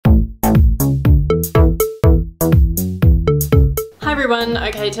everyone.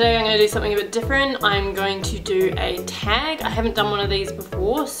 Okay, today I'm going to do something a bit different. I'm going to do a tag. I haven't done one of these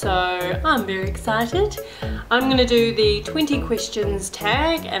before, so I'm very excited. I'm going to do the 20 questions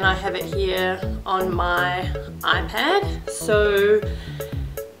tag, and I have it here on my iPad. So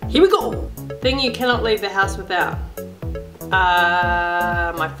here we go. Thing you cannot leave the house without.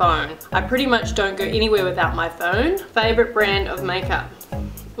 My phone. I pretty much don't go anywhere without my phone. Favorite brand of makeup.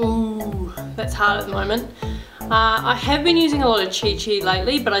 Ooh, that's hard at the moment. I have been using a lot of Chi Chi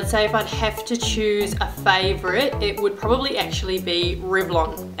lately, but I'd say if I'd have to choose a favourite, it would probably actually be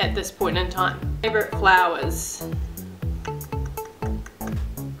Revlon at this point in time. Favourite flowers.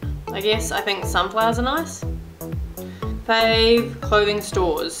 I think sunflowers are nice. Fave clothing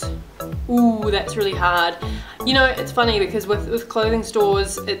stores. Ooh, that's really hard. You know, it's funny because with clothing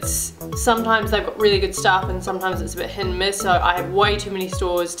stores, it's sometimes they've got really good stuff and sometimes it's a bit hit and miss, so I have way too many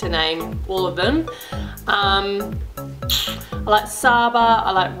stores to name all of them. I like Saba,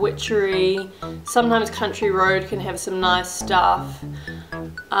 I like Witchery, sometimes Country Road can have some nice stuff.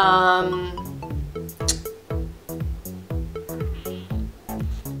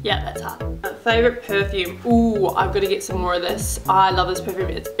 Yeah, that's hard. Favorite perfume. Ooh, I've got to get some more of this. I love this perfume.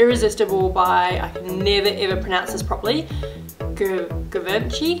 It's Irresistible by, I can never ever pronounce this properly,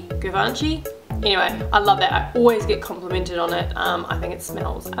 Givenchy? Anyway, I love that. I always get complimented on it. I think it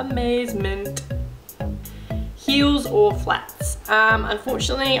smells amazement. Heels or flats?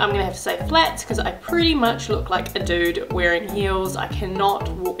 Unfortunately, I'm gonna have to say flats because I pretty much look like a dude wearing heels. I cannot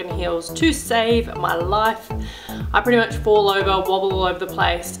walk in heels to save my life. I pretty much fall over, wobble all over the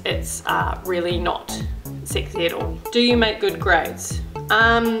place. It's really not sexy at all. Do you make good grades?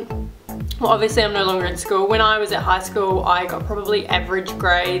 Well, obviously I'm no longer in school. When I was at high school, I got probably average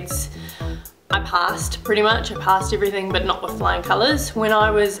grades. I passed pretty much. I passed everything, but not with flying colours. When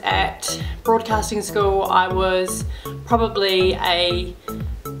I was at broadcasting school, I was probably a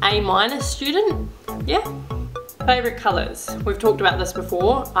A- student. Yeah. Favourite colours. We've talked about this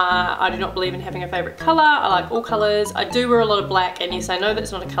before. I do not believe in having a favourite colour. I like all colours. I do wear a lot of black, and yes, I know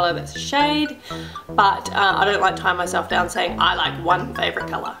that's not a colour, that's a shade, but I don't like tying myself down saying I like one favourite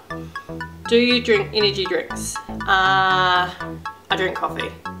colour. Do you drink energy drinks? I drink coffee.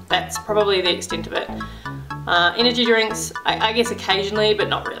 That's probably the extent of it. Energy drinks, I guess occasionally, but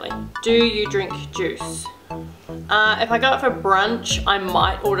not really. Do you drink juice? If I go out for brunch, I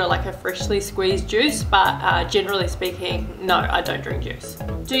might order like a freshly squeezed juice, but generally speaking, no, I don't drink juice.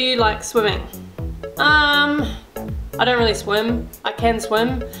 Do you like swimming? I don't really swim. I can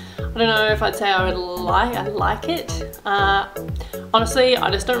swim. I don't know if I'd say I like it. Honestly, I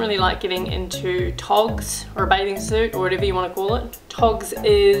just don't really like getting into togs or a bathing suit or whatever you want to call it. Togs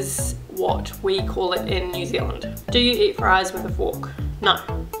is what we call it in New Zealand. Do you eat fries with a fork? No.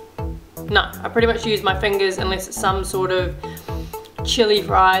 No, I pretty much use my fingers unless it's some sort of chili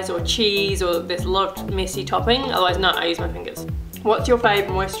fries or cheese or there's a lot of messy topping. Otherwise, no, I use my fingers. What's your favourite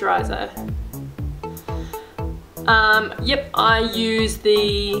moisturiser? Yep, I use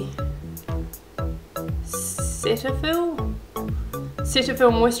the Cetaphil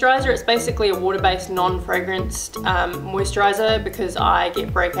moisturiser. It's basically a water-based, non-fragranced moisturiser because I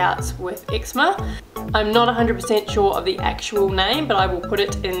get breakouts with eczema. I'm not 100% sure of the actual name, but I will put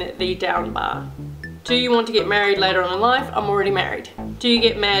it in the down bar. Do you want to get married later on in life? I'm already married. Do you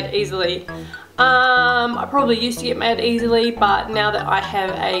get mad easily? I probably used to get mad easily, but now that I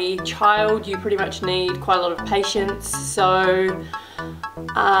have a child, you pretty much need quite a lot of patience, so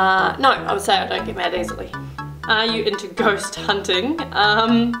no, I would say I don't get mad easily. Are you into ghost hunting?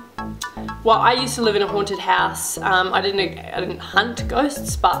 Well, I used to live in a haunted house. I didn't hunt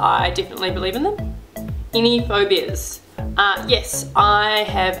ghosts, but I definitely believe in them. Any phobias? Yes, I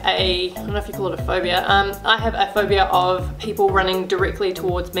have I don't know if you call it a phobia. I have a phobia of people running directly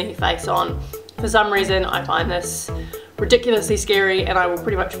towards me face on. For some reason, I find this ridiculously scary and I will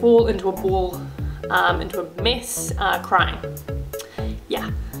pretty much fall into a ball, into a mess, crying. Yeah,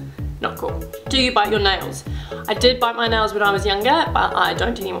 not cool. Do you bite your nails? I did bite my nails when I was younger, but I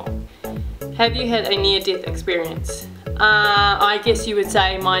don't anymore. Have you had a near-death experience? I guess you would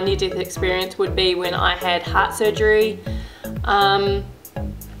say my near-death experience would be when I had heart surgery.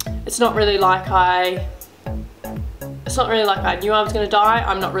 It's not really like I knew I was going to die.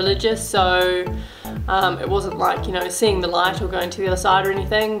 I'm not religious, so it wasn't like, you know, seeing the light or going to the other side or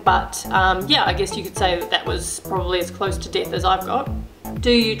anything, but yeah, I guess you could say that was probably as close to death as I've got.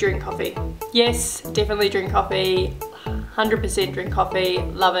 Do you drink coffee? Yes, definitely drink coffee. 100% drink coffee.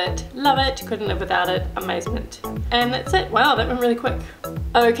 Love it. Love it. Couldn't live without it. Amazement. And that's it. Wow, that went really quick.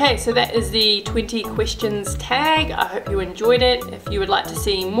 Okay, so that is the 20 questions tag. I hope you enjoyed it. If you would like to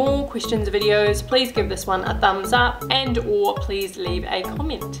see more questions videos, please give this one a thumbs up and or please leave a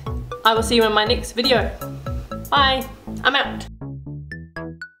comment. I will see you in my next video. Bye, I'm out.